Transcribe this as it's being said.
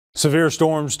Severe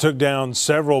storms took down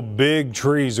several big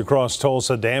trees across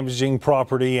Tulsa, damaging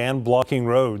property and blocking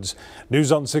roads.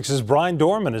 News on 6's Brian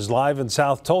Dorman is live in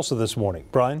South Tulsa this morning.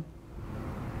 Brian?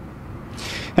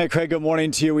 Hey Craig, good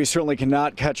morning to you. We certainly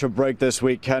cannot catch a break this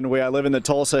week, can we? I live in the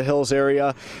Tulsa Hills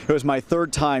area. It was my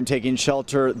third time taking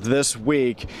shelter this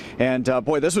week, and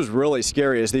boy, this was really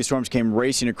scary as these storms came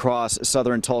racing across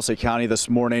southern Tulsa County this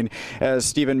morning. As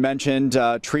Stephen mentioned,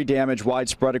 tree damage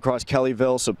widespread across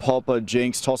Kellyville, Sapulpa,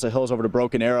 Jinx, Tulsa Hills over to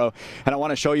Broken Arrow, and I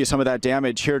want to show you some of that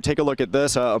damage here. Take a look at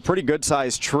this, a pretty good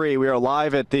sized tree. We are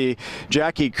live at the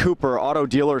Jackie Cooper Auto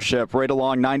Dealership right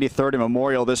along 93rd and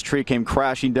Memorial. This tree came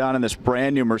crashing down in this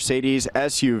brand new Mercedes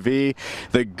SUV.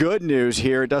 The good news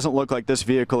here, it doesn't look like this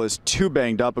vehicle is too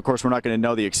banged up. Of course, we're not going to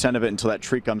know the extent of it until that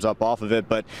tree comes up off of it,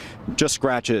 but just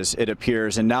scratches, it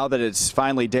appears. And now that it's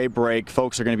finally daybreak,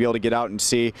 folks are going to be able to get out and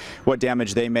see what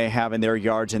damage they may have in their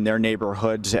yards and their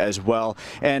neighborhoods as well.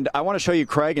 And I want to show you,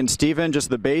 Craig and Stephen, just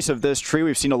the base of this tree.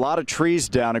 We've seen a lot of trees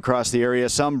down across the area,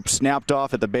 some snapped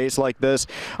off at the base like this,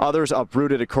 others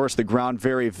uprooted. Of course, the ground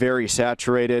very, very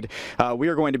saturated. We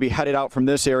are going to be headed out from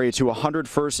this area to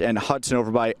 101st and Hudson over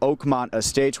by Oakmont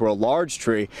Estates, where a large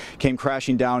tree came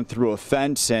crashing down through a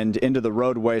fence and into the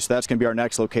roadway. So that's going to be our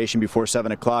next location before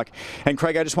 7 o'clock. And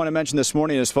Craig, I just want to mention this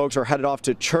morning as folks are headed off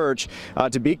to church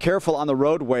to be careful on the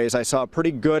roadways. I saw a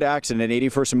pretty good accident at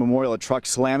 81st and Memorial, a truck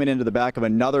slamming into the back of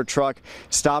another truck,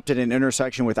 stopped at an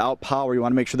intersection without power. You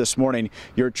want to make sure this morning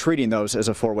you're treating those as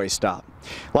a four-way stop.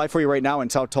 Live for you right now in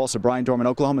South Tulsa, Brian Dorman,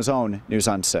 Oklahoma's own News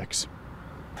on 6.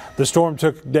 The storm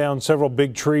took down several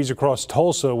big trees across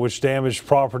Tulsa, which damaged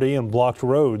property and blocked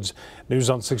roads. News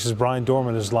on 6's Brian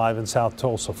Dorman is live in South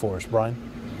Tulsa for us. Brian?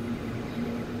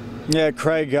 Yeah,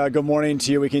 Craig, good morning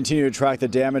to you. We continue to track the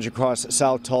damage across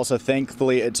South Tulsa.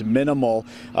 Thankfully, it's minimal.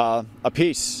 A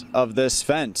piece of this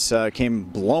fence came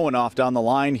blowing off down the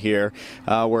line here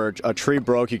where a tree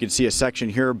broke. You can see a section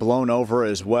here blown over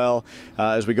as well.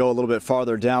 As we go a little bit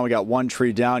farther down, we got one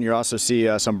tree down. You also see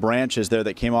some branches there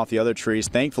that came off the other trees,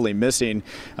 thankfully missing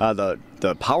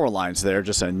the power lines there,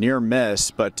 just a near miss,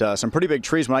 but some pretty big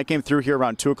trees. When I came through here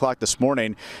around 2 o'clock this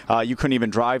morning, you couldn't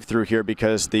even drive through here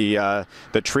because the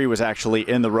tree was actually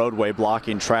in the roadway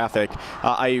blocking traffic.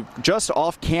 I just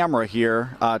off camera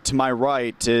here to my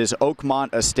right is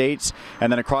Oakmont Estates,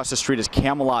 and then across the street is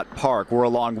Camelot Park. We're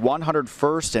along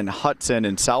 101st and Hudson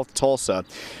in South Tulsa.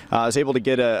 I was able to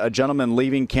get a gentleman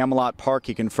leaving Camelot Park.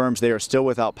 He confirms they are still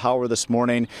without power this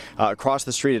morning. Across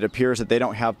the street, it appears that they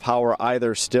don't have power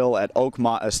either still at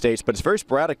Oakmont Estates, but it's very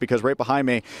sporadic because right behind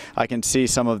me I can see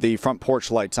some of the front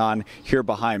porch lights on here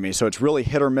behind me. So it's really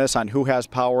hit or miss on who has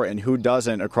power and who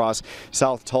doesn't across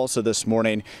South Tulsa this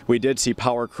morning. We did see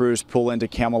power crews pull into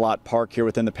Camelot Park here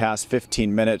within the past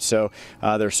 15 minutes, so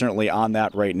they're certainly on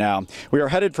that right now. We are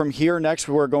headed from here. Next,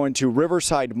 we're going to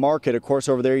Riverside Market. Of course,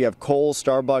 over there you have Kohl's,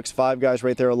 Starbucks, Five Guys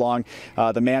right there along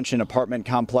the mansion apartment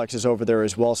complexes over there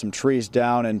as well. Some trees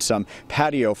down and some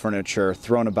patio furniture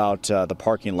thrown about the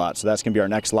parking lot. So that's going to be our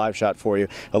next live shot for you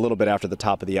a little bit after the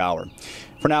top of the hour.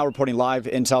 For now, reporting live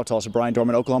in South Tulsa, Brian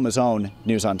Dorman, Oklahoma's own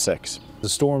News on 6. The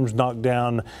storms knocked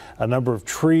down a number of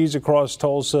trees across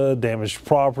Tulsa, damaged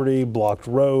property, blocked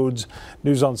roads.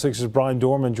 News on 6's Brian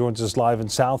Dorman joins us live in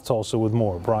South Tulsa with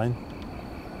more. Brian?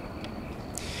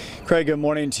 Craig, good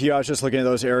morning to you. I was just looking at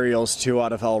those aerials too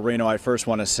out of El Reno. I first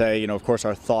want to say, of course,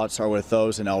 our thoughts are with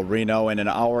those in El Reno and in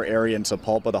our area in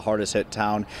Sapulpa, the hardest hit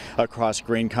town across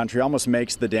green country. Almost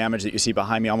makes the damage that you see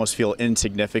behind me almost feel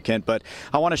insignificant, but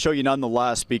I want to show you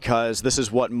nonetheless because this is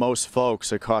what most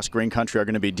folks across green country are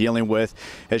going to be dealing with.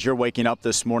 As you're waking up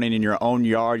this morning in your own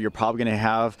yard, you're probably going to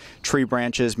have tree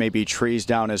branches, maybe trees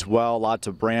down as well, lots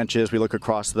of branches. We look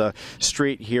across the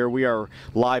street here. We are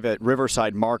live at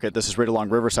Riverside Market. This is right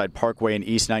along Riverside Parkway and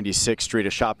East 96th Street,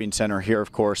 a shopping center here,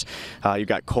 of course. You've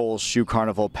got Kohl's, Shoe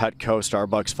Carnival, Petco,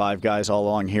 Starbucks, Five Guys all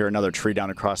along here. Another tree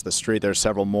down across the street. There's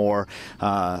several more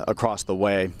across the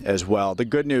way as well. The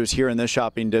good news here in this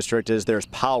shopping district is there's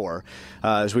power.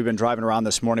 As we've been driving around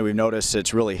this morning, we've noticed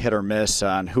it's really hit or miss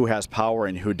on who has power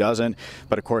and who doesn't.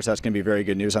 But of course, that's going to be very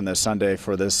good news on this Sunday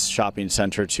for this shopping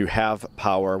center to have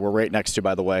power. We're right next to,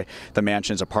 by the way, the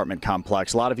Mansions apartment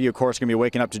complex. A lot of you, of course, are going to be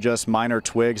waking up to just minor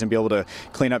twigs and be able to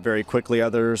clean up very quickly.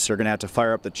 Others are going to have to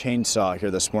fire up the chainsaw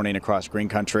here this morning across green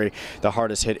country. The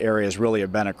hardest hit areas really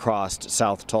have been across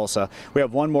South Tulsa. We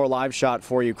have one more live shot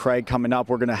for you, Craig, coming up.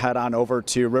 We're going to head on over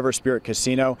to River Spirit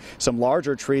Casino. Some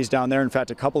larger trees down there. In fact,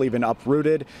 a couple even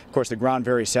uprooted. Of course, the ground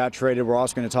very saturated. We're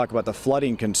also going to talk about the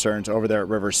flooding concerns over there at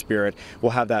River Spirit.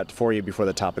 We'll have that for you before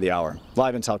the top of the hour.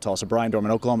 Live in South Tulsa, Brian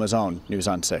Dorman, Oklahoma's own News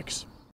on 6.